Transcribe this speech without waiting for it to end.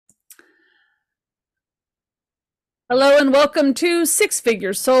Hello and welcome to Six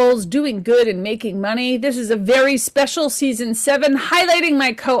Figure Souls Doing Good and Making Money. This is a very special season 7 highlighting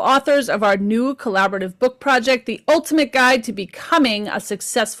my co-authors of our new collaborative book project, The Ultimate Guide to Becoming a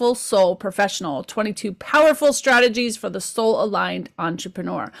Successful Soul Professional, 22 Powerful Strategies for the Soul-Aligned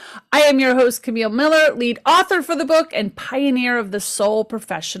Entrepreneur. I am your host, Camille Miller, lead author for the book and pioneer of the soul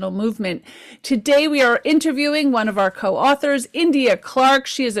professional movement. Today we are interviewing one of our co-authors, Indya Clark.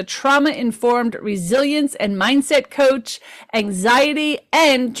 She is a trauma-informed resilience and mindset coach, anxiety,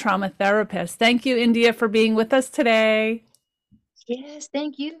 and trauma therapist. Thank you, Indya, for being with us today. Yes,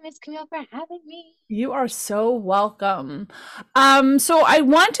 thank you, Miss Camille, for having me. You are so welcome. So I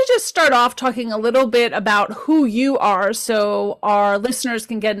want to just start off talking a little bit about who you are so our listeners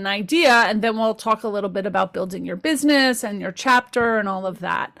can get an idea, and then we'll talk a little bit about building your business and your chapter and all of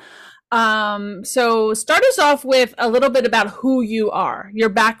that. So start us off with a little bit about who you are, your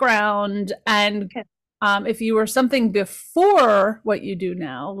background, and Okay. if you were something before what you do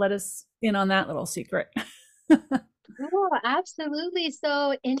now, let us in on that little secret. Oh, absolutely.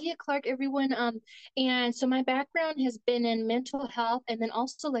 So, Indya Clark, everyone. And so my background has been in mental health and then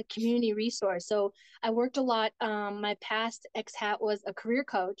also like community resource. So I worked a lot. My past ex hat was a career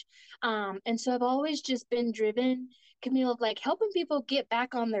coach. And so I've always just been driven, Camille, of like helping people get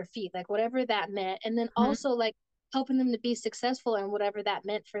back on their feet, like whatever that meant. And then Mhm. also like helping them to be successful in whatever that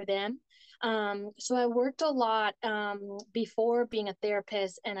meant for them. So I worked a lot before being a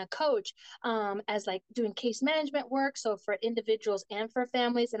therapist and a coach as like doing case management work. So for individuals and for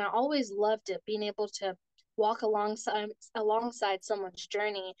families. And I always loved it, being able to walk alongside someone's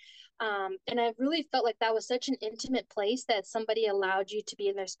journey. And I really felt like that was such an intimate place that somebody allowed you to be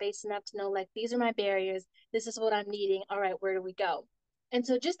in their space enough to know, like, these are my barriers. This is what I'm needing. All right, where do we go? And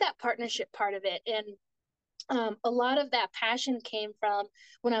so just that partnership part of it. And a lot of that passion came from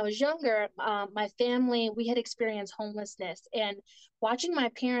when I was younger. My family, we had experienced homelessness, and watching my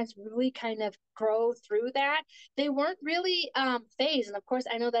parents really kind of grow through that, they weren't really phased. And of course,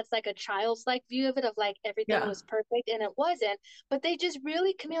 I know that's like a child's like view of it, of like everything Yeah. was perfect, and it wasn't. But they just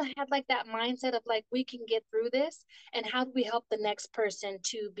really, Camille, had like that mindset of like, we can get through this, and how do we help the next person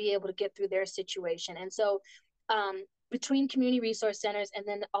to be able to get through their situation? And so, between community resource centers and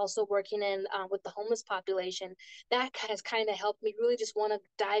then also working in with the homeless population, that has kind of helped me really just want to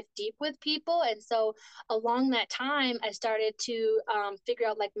dive deep with people. And so along that time, I started to figure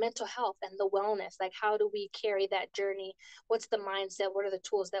out like mental health and the wellness, like how do we carry that journey? What's the mindset? What are the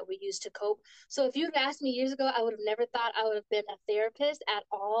tools that we use to cope? So if you'd asked me years ago, I would have never thought I would have been a therapist at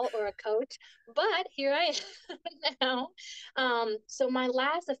all or a coach, but here I am now. So my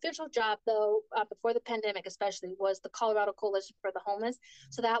last official job, though, before the pandemic especially, was the Colorado Coalition for the Homeless.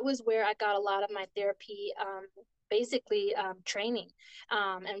 So that was where I got a lot of my therapy, basically training,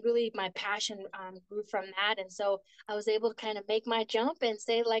 and really my passion grew from that. And so I was able to kind of make my jump and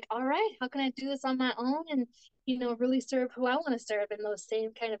say, like, all right, how can I do this on my own and really serve who I want to serve in those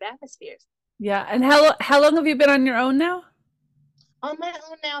same kind of atmospheres. Yeah. And how long have you been on your own now? On my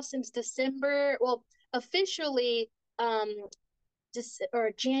own now since December, well, officially um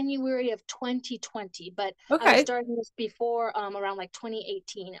or January of 2020, but I was Okay. starting this before around like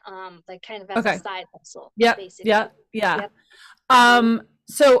 2018, like kind of as a Okay. side hustle, Yep. Yeah. basically. Yeah. Yep.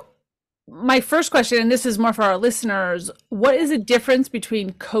 So my first question, and this is more for our listeners, what is the difference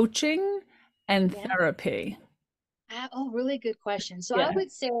between coaching and Yeah. therapy? Oh, really good question. So I Yeah.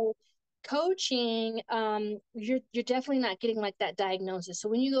 would say coaching, you're definitely not getting like that diagnosis. So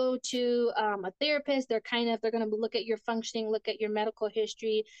when you go to a therapist, they're gonna look at your functioning, look at your medical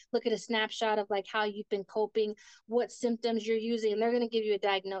history, look at a snapshot of like how you've been coping, what symptoms you're using, and they're gonna give you a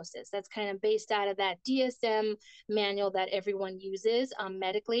diagnosis. That's kind of based out of that DSM manual that everyone uses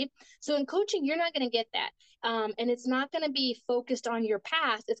medically. So in coaching, you're not gonna get that. And it's not going to be focused on your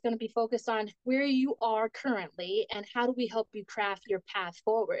past. It's going to be focused on where you are currently and how do we help you craft your path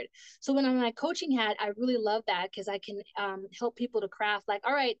forward. So when I'm on my coaching hat, I really love that because I can help people to craft like,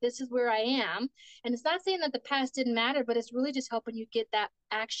 all right, this is where I am. And it's not saying that the past didn't matter, but it's really just helping you get that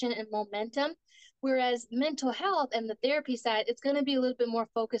action and momentum. Whereas mental health and the therapy side, it's going to be a little bit more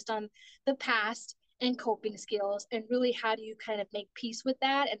focused on the past and coping skills, and really how do you kind of make peace with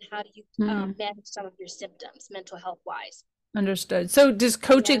that, and how do you Hmm. manage some of your symptoms mental health wise. Understood. So does Yeah.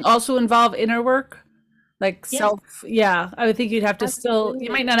 coaching also involve inner work? Like Yes, self, yeah, I would think you'd have to still, you absolutely.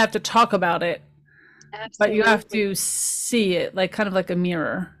 might not have to talk about it, but you have Absolutely. to see it, like kind of like a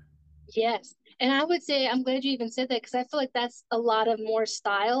mirror. Yes. And I would say, I'm glad you even said that because I feel like that's a lot of more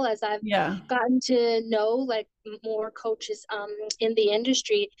style as I've Yeah. gotten to know like more coaches in the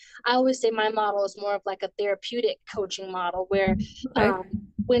industry. I always say my model is more of like a therapeutic coaching model where Okay.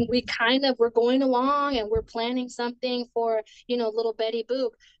 um when we're going along and we're planning something for, little Betty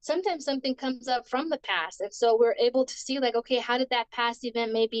Boop, sometimes something comes up from the past. And so we're able to see like, okay, how did that past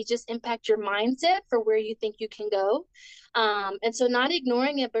event maybe just impact your mindset for where you think you can go? And so not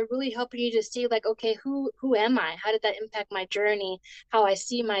ignoring it, but really helping you to see like, okay, who am I? How did that impact my journey? How I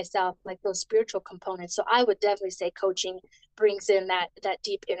see myself, like those spiritual components. So I would definitely say coaching brings in that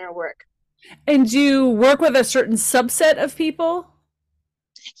deep inner work. And do you work with a certain subset of people?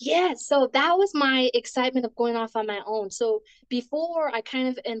 Yeah, so that was my excitement of going off on my own. So before I kind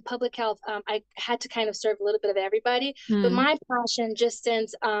of in public health, I had to kind of serve a little bit of everybody. But Hmm. my passion, just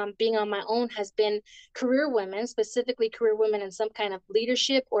since being on my own, has been career women, specifically career women in some kind of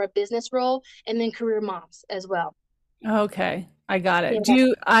leadership or a business role, and then career moms as well. Okay, I got Yeah.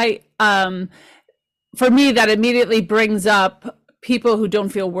 it. For me, that immediately brings up people who don't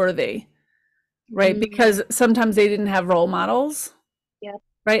feel worthy, right? Mm, Because sometimes they didn't have role models, yeah,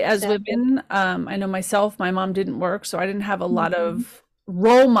 right? As exactly. women, I know myself, my mom didn't work, so I didn't have a lot Mhm, of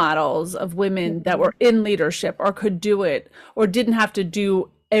role models of women that mhm. were in leadership or could do it or didn't have to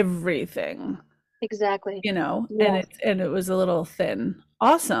do everything, Exactly. and Yes. it was a little thin.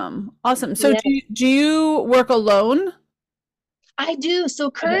 Awesome. Awesome. So Yes. do you work alone? I do.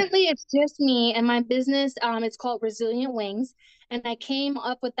 So Okay. currently it's just me and my business. It's called Resilient Wings. And I came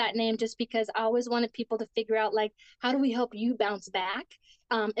up with that name just because I always wanted people to figure out like how do we help you bounce back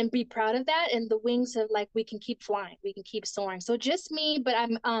and be proud of that. And the wings of like we can keep flying, we can keep soaring. So just me, but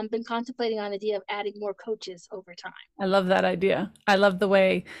I'm been contemplating on the idea of adding more coaches over time. I love that idea. I love the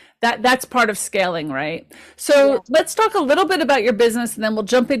way that's part of scaling, right? So Yes. let's talk a little bit about your business and then we'll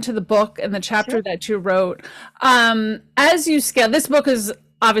jump into the book and the chapter Sure. that you wrote. As you scale, this book is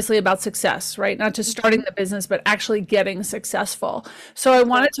obviously about success, right? Not just starting Mhm. the business, but actually getting successful. So I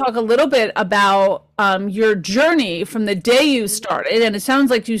want to Exactly. talk a little bit about your journey from the day you Mhm. started. And it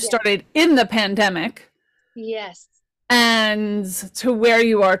sounds like you Yeah. started in the pandemic Yes. and to where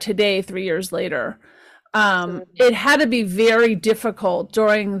you are today, 3 years later. Absolutely. It had to be very difficult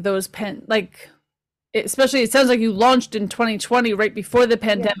during those especially it sounds like you launched in 2020 right before the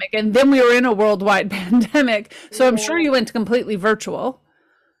Yeah. pandemic, and then we were in a worldwide pandemic. So I'm sure Yeah. you went completely virtual.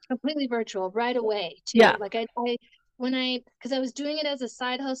 Completely virtual right away Yeah. too. Like I when I because I was doing it as a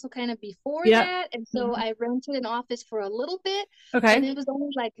side hustle kind of before Yeah. that, and so Mhm. I rented an office for a little bit, and Okay. it was only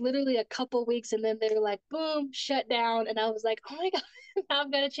like literally a couple weeks, and then they were like boom, shut down, and I was like, oh my god, now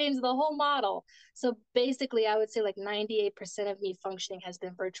I've got to change the whole model. So basically I would say like 98% of me functioning has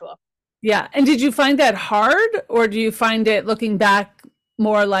been virtual. Yeah. And did you find that hard, or do you find it looking back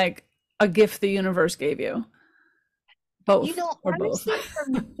more like a gift the universe gave you? Both or both. Honestly,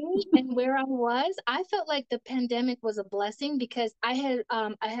 for me and where I was, I felt like the pandemic was a blessing because I had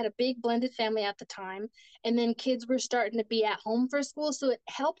a big blended family at the time, and then kids were starting to be at home for school, so it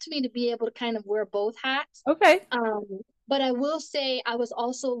helped me to be able to kind of wear both hats. Okay. Um, but I will say I was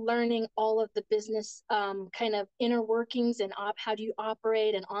also learning all of the business kind of inner workings and how do you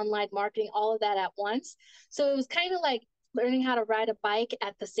operate and online marketing, all of that at once. So it was kind of like learning how to ride a bike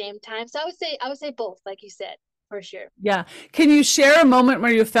at the same time. So I would say both, like you said, for sure. Yeah. Can you share a moment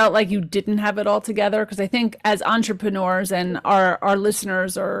where you felt like you didn't have it all together? Because I think as entrepreneurs and our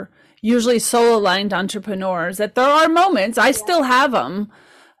listeners are usually soul aligned entrepreneurs, that there are moments, I Yeah. still have them,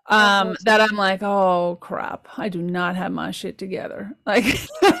 Uh-huh. that I'm like, oh crap, I do not have my shit together. Like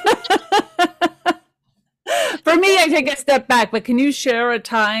for me, I take a step back, but can you share a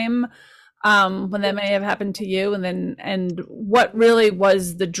time when that may have happened to you and what really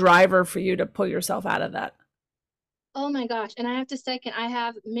was the driver for you to pull yourself out of that? Oh my gosh. And I have to second, I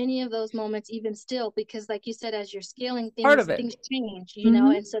have many of those moments even still because like you said, as you're scaling Part things, of it. things change, Hmm.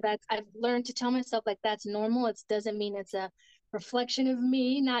 and so that's I've learned to tell myself like that's normal. It doesn't mean it's a reflection of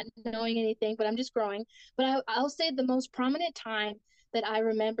me not knowing anything, but I'm just growing. But I'll say the most prominent time that I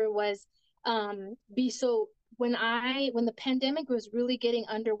remember was be so when the pandemic was really getting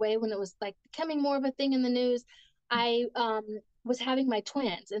underway, when it was like becoming more of a thing in the news, I was having my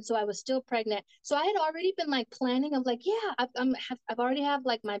twins, and so I was still pregnant. So I had already been like planning of like, yeah, I've already have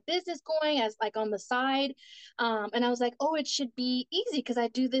like my business going as like on the side, and I was like, oh, it should be easy because I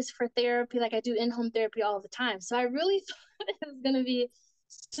do this for therapy, like I do in-home therapy all the time. So I really thought it was gonna be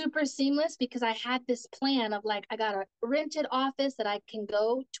super seamless because I had this plan of like I got a rented office that I can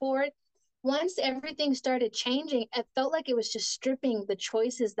go toward. Once everything started changing, it felt like it was just stripping the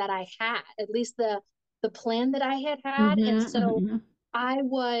choices that I had, at least the plan that I had had. And Hmm. so Hmm. I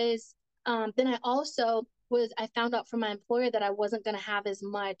was, then I also I found out from my employer that I wasn't going to have as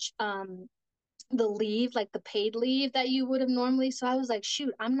much the leave, like the paid leave that you would have normally. So I was like,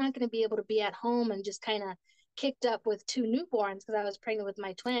 shoot, I'm not going to be able to be at home and just kind of kicked up with two newborns because I was pregnant with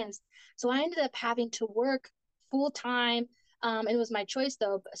my twins. So I ended up having to work full time. It was my choice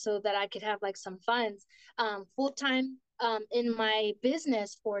though, so that I could have like some funds, full time in my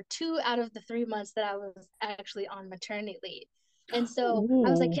business for 2 out of the 3 months that I was actually on maternity leave. And so I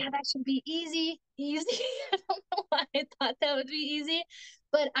was like, Ooh. yeah, that should be easy, easy. I don't know why I thought that would be easy.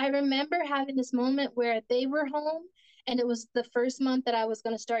 But I remember having this moment where they were home, and it was the first month that I was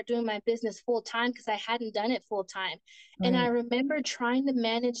going to start doing my business full time because I hadn't done it full time. And I Right. remember trying to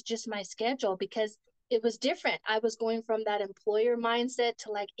manage just my schedule because it was different. I was going from that employer mindset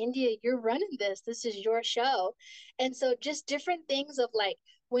to like, India, you're running this. This is your show. And so just different things of like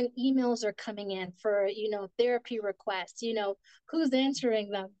when emails are coming in for, therapy requests, who's answering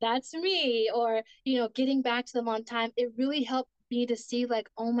them? That's me. Or, getting back to them on time. It really helped me to see like,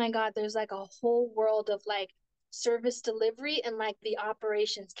 oh my God, there's like a whole world of like service delivery and like the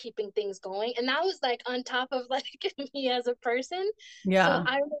operations keeping things going. And that was like on top of like me as a person. So Yeah.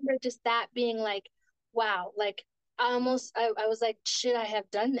 I remember just that being like, wow, like I was like, should I have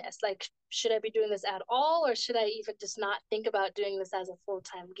done this? Like, should I be doing this at all, or should I even just not think about doing this as a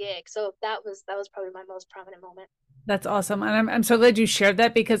full-time gig? So that was probably my most prominent moment. That's awesome. And I'm so glad you shared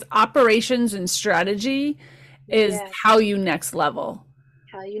that because operations and strategy is Yeah, how you next level.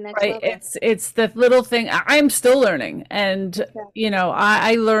 how you next Right. level. It's the little thing I'm still learning. And, Exactly.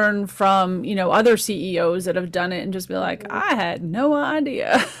 I learn from, other CEOs that have done it and just be like, Mhm. I had no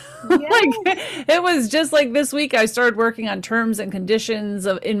idea. Like Yes. it was just like this week I started working on terms and conditions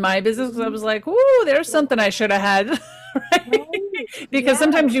of in my business because I Mhm. was like, ooh, there's Yeah. something I should have had. Right? Right. Because Yeah,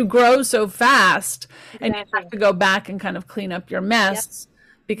 sometimes you grow so fast and you have exactly. to go back and kind of clean up your Yep. mess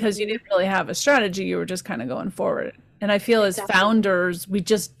because you Hmm. didn't really have a strategy. You were just kind of going forward. And I feel as Exactly. founders, we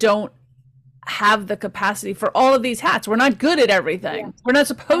just don't have the capacity for all of these hats. We're not good at Yeah, everything. We're not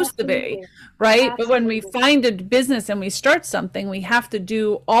supposed to be, absolutely. right? But when we Absolutely. find a business and we start something, we have to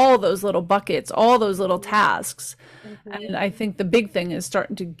do all those little buckets, all those little tasks. Mm-hmm. And I think the big thing is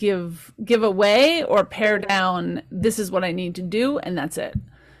starting to give away or pare down, this is what I need to do, and that's it.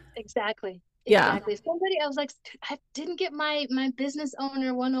 Exactly. Yeah. Exactly. Somebody, I was like, I didn't get my business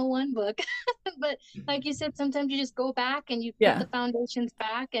owner 101 book. But like you said, sometimes you just go back and you put Yeah. the foundations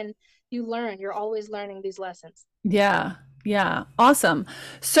back and you learn. You're always learning these lessons. Yeah. Yeah. Awesome.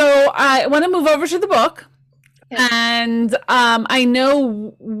 So I want to move over to the book. Okay. And I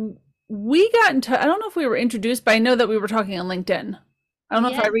know we got into, I don't know if we were introduced, but I know that we were talking on LinkedIn. I don't know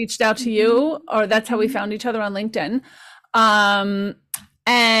if I Yes. reached out to Mm-hmm. you or that's how we Mm-hmm. found each other on LinkedIn. Um,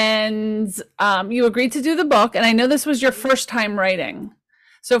 and you agreed to do the book. And I know this was your first time writing.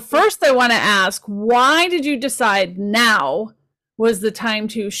 So, Yeah. first, I want to ask, why did you decide now was the time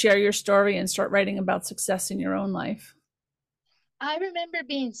to share your story and start writing about success in your own life? I remember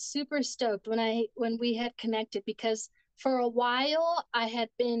being super stoked when we had connected because for a while I had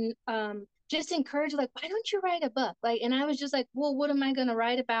been just encouraged like, why don't you write a book? Like, and I was just like, well, what am I going to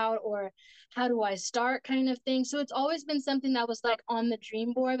write about, or how do I start, kind of thing. So it's always been something that was like on the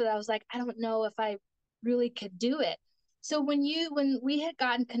dream board, but I was like, I don't know if I really could do it. So when we had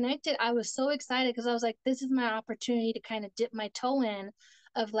gotten connected, I was so excited because I was like, this is my opportunity to kind of dip my toe in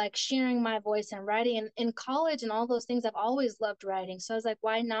of like sharing my voice and writing. And in college and all those things, I've always loved writing. So I was like,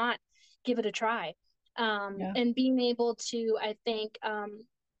 why not give it a try? Yeah. And being able to, I think,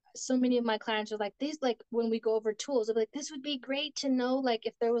 so many of my clients are like, these, like when we go over tools, they're like, this would be great to know, like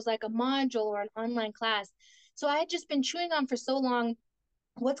if there was like a module or an online class. So I had just been chewing on for so long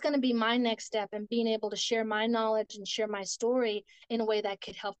what's going to be my next step, and being able to share my knowledge and share my story in a way that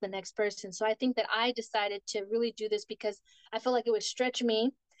could help the next person. So I think that I decided to really do this because I felt like it would stretch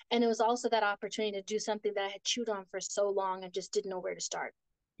me, and it was also that opportunity to do something that I had chewed on for so long and just didn't know where to start.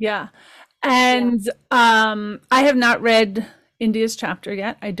 Yeah. Yeah. And I have not read India's chapter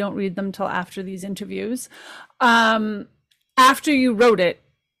yet. I don't read them till after these interviews. Um, After you wrote it,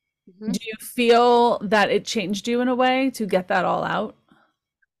 Mm-hmm. do you feel that it changed you in a way to get that all out?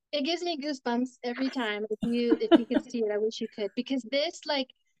 It gives me goosebumps every time. If you could see it, I wish you could, because this, like,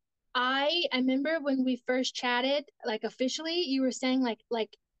 I remember when we first chatted, like officially, you were saying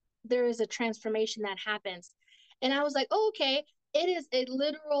like there is a transformation that happens. And I was like, oh, okay, it is a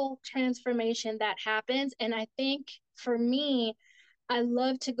literal transformation that happens. And I think for me, I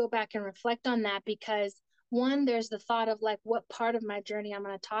love to go back and reflect on that because one, there's the thought of like what part of my journey I'm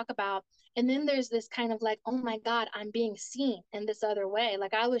going to talk about. And then there's this kind of like, oh my God, I'm being seen in this other way.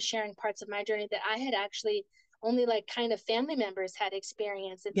 Like I was sharing parts of my journey that I had actually only like kind of family members had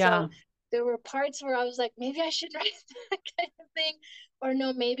experienced. And Yeah. so there were parts where I was like, maybe I should write that kind of thing. Or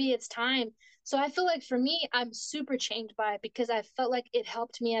no, maybe it's time. So I feel like for me, I'm super changed by it because I felt like it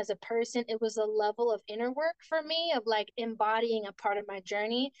helped me as a person. It was a level of inner work for me of like embodying a part of my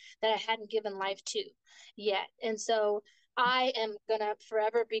journey that I hadn't given life to yet. And so I am gonna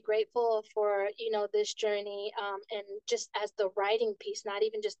forever be grateful for, this journey, and just as the writing piece, not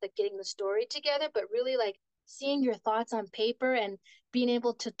even just the getting the story together, but really like seeing your thoughts on paper and being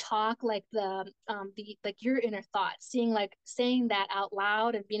able to talk like the like your inner thoughts, seeing like saying that out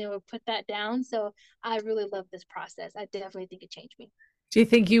loud and being able to put that down. So I really love this process. I definitely think it changed me. Do you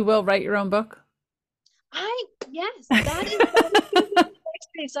think you will write your own book? I Yes, that is gonna be the next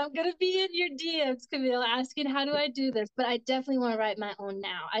thing. So I'm gonna be in your DMs, Camille, asking how do I do this. But I definitely want to write my own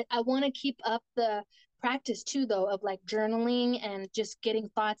now. I want to keep up the practice too, though, of like journaling and just getting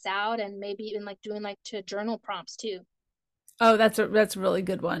thoughts out, and maybe even like doing like to journal prompts too. Oh, that's a really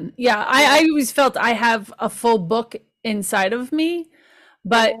good one. Yeah, I Yeah, always felt I have a full book inside of me,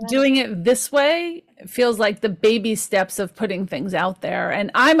 but yeah, doing it this way feels like the baby steps of putting things out there.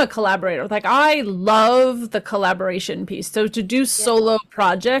 And I'm a collaborator. Like I love the collaboration piece. So to do yeah, solo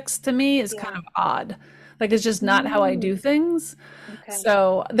projects to me is kind yeah. of odd. Like it's just not how I do Mm, things. okay.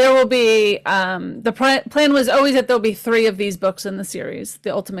 So there will be the plan was always that there'll be three of these books in the series, the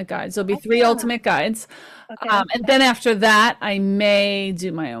Ultimate Guides. There'll be three Awesome. Ultimate Guides. Okay. And then after that, I may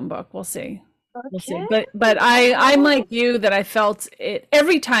do my own book. We'll see. We'll see. Okay. But I'm like you that I felt it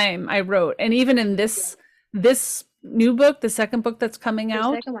every time I wrote, and even in Yeah. this new book, the second book that's coming The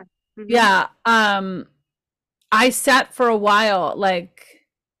out. second one. Mm-hmm. Yeah. I sat for a while like,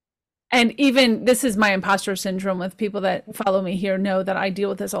 and even this is my imposter syndrome with people that follow me here know that I deal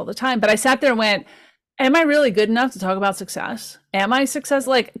with this all the time. But I sat there and went, am I really good enough to talk about success? Am I success?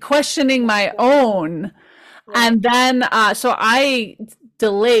 Like questioning my Right. own. Right. And then, so I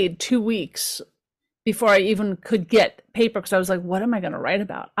delayed 2 weeks before I even could get paper because I was like, what am I going to write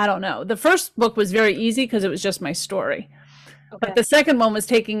about? I don't know. The first book was very easy because it was just my story. But Okay. the second one was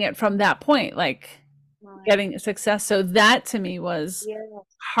taking it from that point, like Right. getting success. So that to me was Yeah.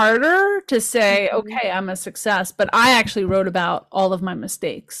 harder to say, Mm-hmm. okay, I'm a success. But I actually wrote about all of my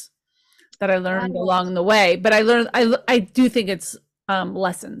mistakes that I Got learned it. along the way. But I do think it's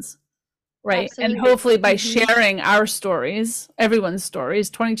lessons. Right. And Absolutely. hopefully by Mm-hmm. sharing our stories, everyone's stories,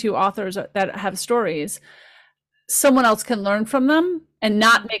 22 authors that have stories, someone else can learn from them and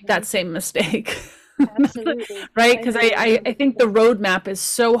not make Mm-hmm. that same mistake. Absolutely. Right. I Because agree. I think the roadmap is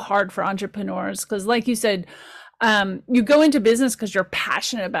so hard for entrepreneurs. Because like you said, you go into business because you're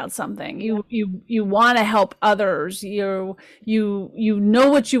passionate about something. Yeah. You want to help others. You know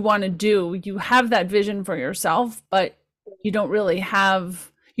what you want to do. You have that vision for yourself, but you don't really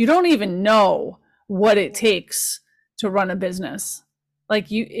have. You don't even know what it Yeah. takes to run a business.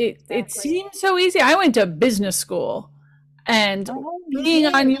 Like it Exactly. seems so easy. I went to business school, and Oh, you being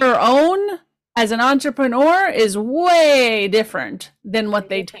on did. your own as an entrepreneur is way different than what Very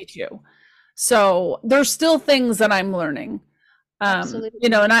they different. teach you. So there's still things that I'm learning. Absolutely.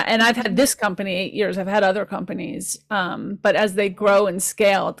 And I've had Mm-hmm. this company 8 years. I've had other companies, but as they grow and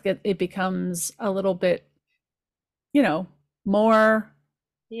scale, it becomes a little bit, you know, more.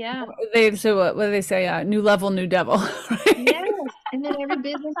 Yeah. They so what do they say? New level, new devil. Right? Yes. And then every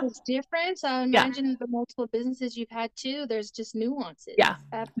business is different. So I Yeah, imagine the multiple businesses you've had too, there's just nuances. yeah,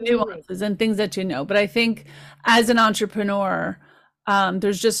 Absolutely. nuances and things that you know. But I think as an entrepreneur,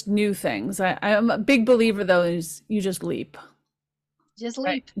 there's just new things. I'm a big believer though is you just leap. Just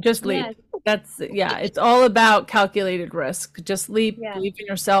Right. leap. Just leap. Yes. That's, yeah, it's all about calculated risk. Just leap, Yeah. believe in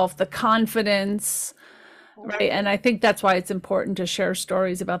yourself, the confidence, right? And Absolutely. I think that's why it's important to share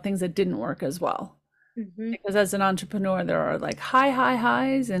stories about things that didn't work as well. Mm-hmm. Because as an entrepreneur, there are like high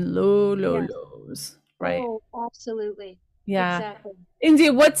highs and low Yes. lows, right? Oh, absolutely. Yeah. Exactly.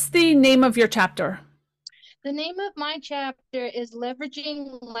 India, what's the name of your chapter? The name of my chapter is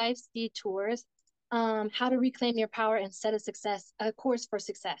Leveraging Life's Detours, How to Reclaim Your Power and Set a course for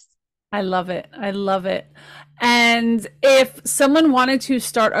success. I love it. I love it. And if someone wanted to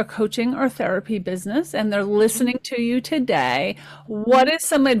start a coaching or therapy business and they're listening to you today, what Mhm. is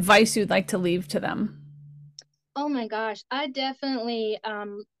some advice you'd like to leave to them? Oh my gosh, I definitely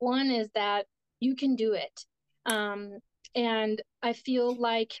one is that you can do it. Um and I feel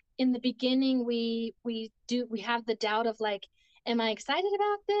like in the beginning we have the doubt of like, am I excited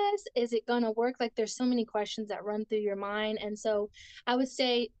about this? Is it going to work? Like there's so many questions that run through your mind. And so I would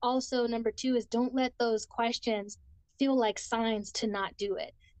say also number 2 is don't let those questions feel like signs to not do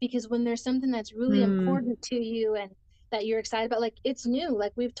it. Because when there's something that's really Hmm. important to you and that you're excited about. Like, it's new,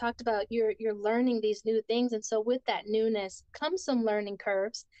 like we've talked about, you're learning these new things, and so with that newness comes some learning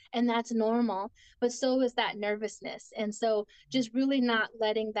curves, and that's normal, but so is that nervousness. And so just really not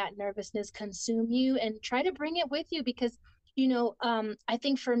letting that nervousness consume you, and try to bring it with you, because I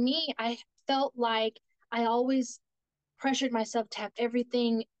think for me, I felt like I always pressured myself to have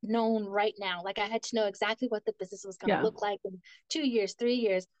everything known right now. Like, I had to know exactly what the business was going to Yeah. look like in 2 years, 3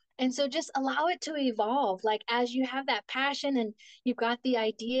 years. And so just allow it to evolve. Like, as you have that passion and you've got the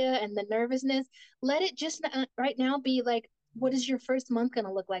idea and the nervousness, let it just right now be like, what is your first month going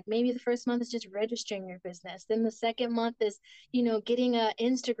to look like? Maybe the first month is just registering your business. Then the second month is, getting an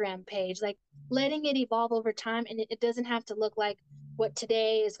Instagram page, like letting it evolve over time. And it doesn't have to look like what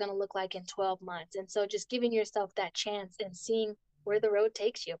today is going to look like in 12 months. And so just giving yourself that chance and seeing where the road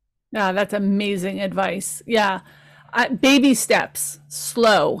takes you. Yeah, that's amazing advice. Yeah. Baby steps,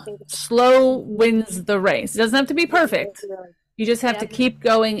 slow wins the race. It doesn't have to be perfect. You just have to keep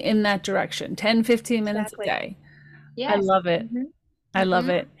going in that direction. 10, 15 minutes a day. Yes. I love it. I love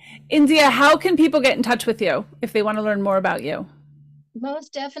it. Indya, how can people get in touch with you if they want to learn more about you?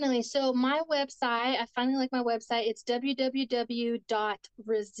 Most definitely. So my website, I finally like my website. It's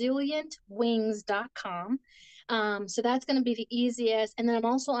www.resilientwings.com. So that's going to be the easiest. And then I'm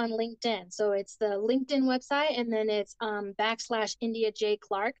also on LinkedIn. So it's the LinkedIn website, and then it's /Indya J.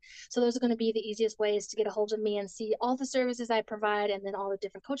 Clark. So those are going to be the easiest ways to get a hold of me and see all the services I provide, and then all the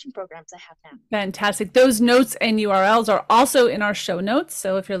different coaching programs I have now. Fantastic. Those notes and URLs are also in our show notes.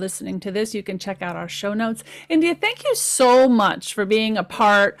 So if you're listening to this, you can check out our show notes. Indya, thank you so much for being a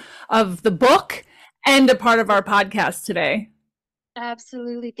part of the book and a part of our podcast today.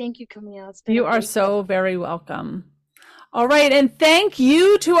 Absolutely. Thank you, Camille. You are so very welcome. All right. And thank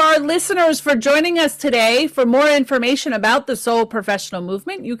you to our listeners for joining us today. For more information about the Soul Professional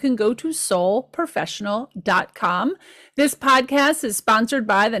Movement, you can go to soulprofessional.com. This podcast is sponsored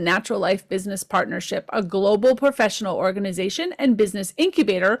by the Natural Life Business Partnership, a global professional organization and business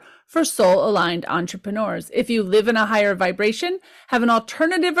incubator for soul-aligned entrepreneurs. If you live in a higher vibration, have an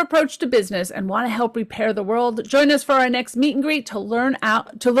alternative approach to business, and want to help repair the world, join us for our next meet and greet to learn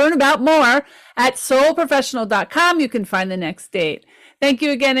about more at soulprofessional.com. You can find the next date. Thank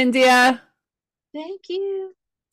you again, Indya. Thank you.